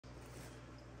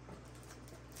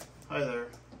Hi there,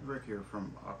 Rick here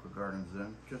from Aqua Gardens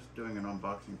Zen. Just doing an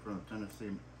unboxing from the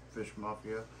Tennessee Fish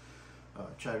Mafia.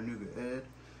 Chattanooga Ed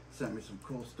sent me some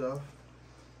cool stuff.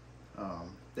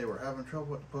 They were having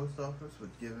trouble at the post office with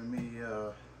giving me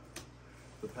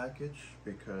the package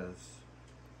because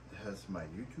it has my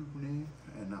YouTube name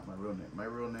and not my real name. My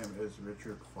real name is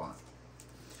Richard Font.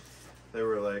 They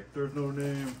were like, there's no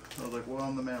name. I was like, well,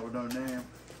 I'm the man with no name.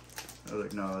 I was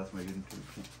like, no, that's my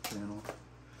YouTube channel.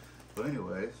 But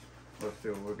anyways, let's see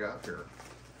what we got here.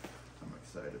 I'm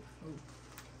excited. Ooh,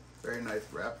 very nice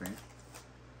wrapping.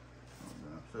 I'm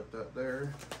gonna set that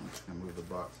there. I'm just gonna move the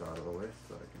box out of the way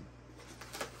so I can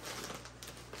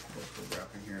put the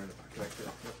wrapping here to protect it.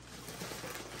 Yep.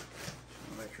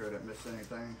 I'll make sure I didn't miss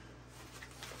anything.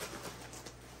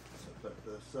 Set that to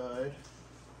the side.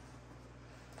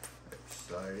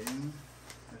 Exciting.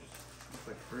 There's looks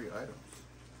like 3 items.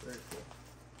 Very cool.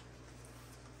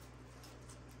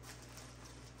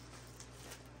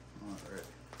 Alright.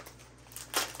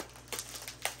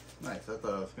 Nice, I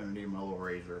thought I was going to need my little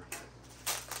razor.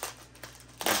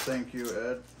 And thank you,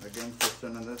 Ed, again for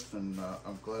sending this, and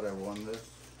I'm glad I won this.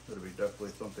 It'll be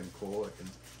definitely something cool I can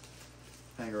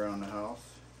hang around the house.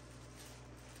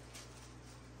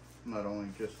 Not only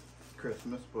just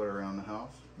Christmas, but around the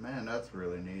house. Man, that's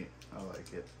really neat. I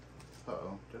like it.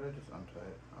 Uh-oh, did I just untie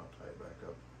it? I'll tie it back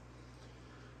up.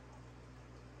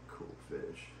 Cool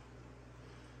fish.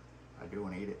 I do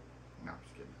want to eat it. No, I'm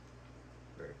just kidding.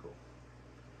 Very cool.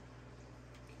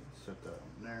 Okay, set that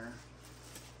on there.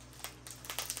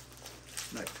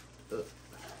 Next up,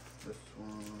 this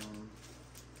one.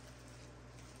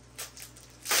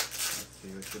 Let's see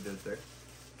what you did there.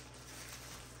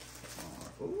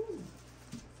 Ooh,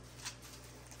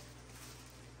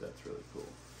 that's really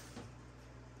cool.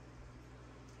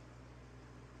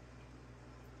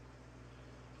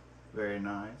 Very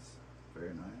nice.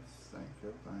 Very nice. Thank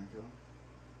you. Thank you.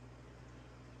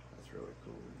 That's really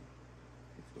cool.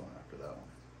 Keeps going after that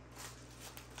one.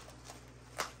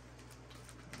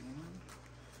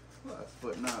 And last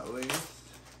but not least,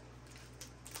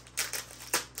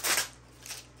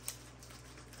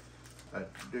 I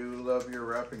do love your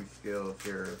wrapping skills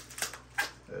here.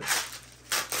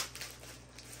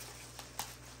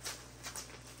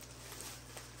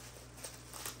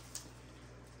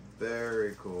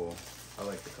 Very cool. I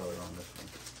like the color on this one.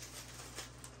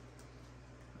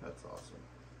 That's awesome.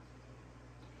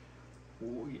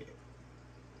 Oh yeah.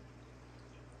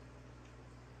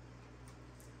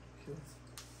 Cool.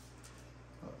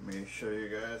 Let me show you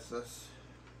guys this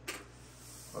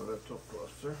a little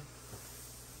closer.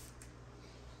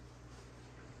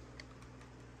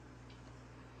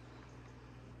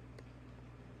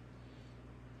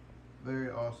 Very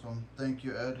awesome. Thank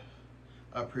you, Ed.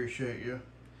 I appreciate you.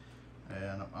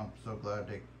 And I'm so glad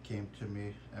they came to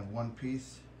me in one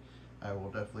piece. I will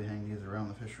definitely hang these around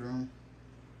the fish room.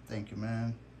 Thank you,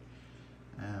 man.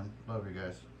 And love you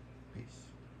guys. Peace.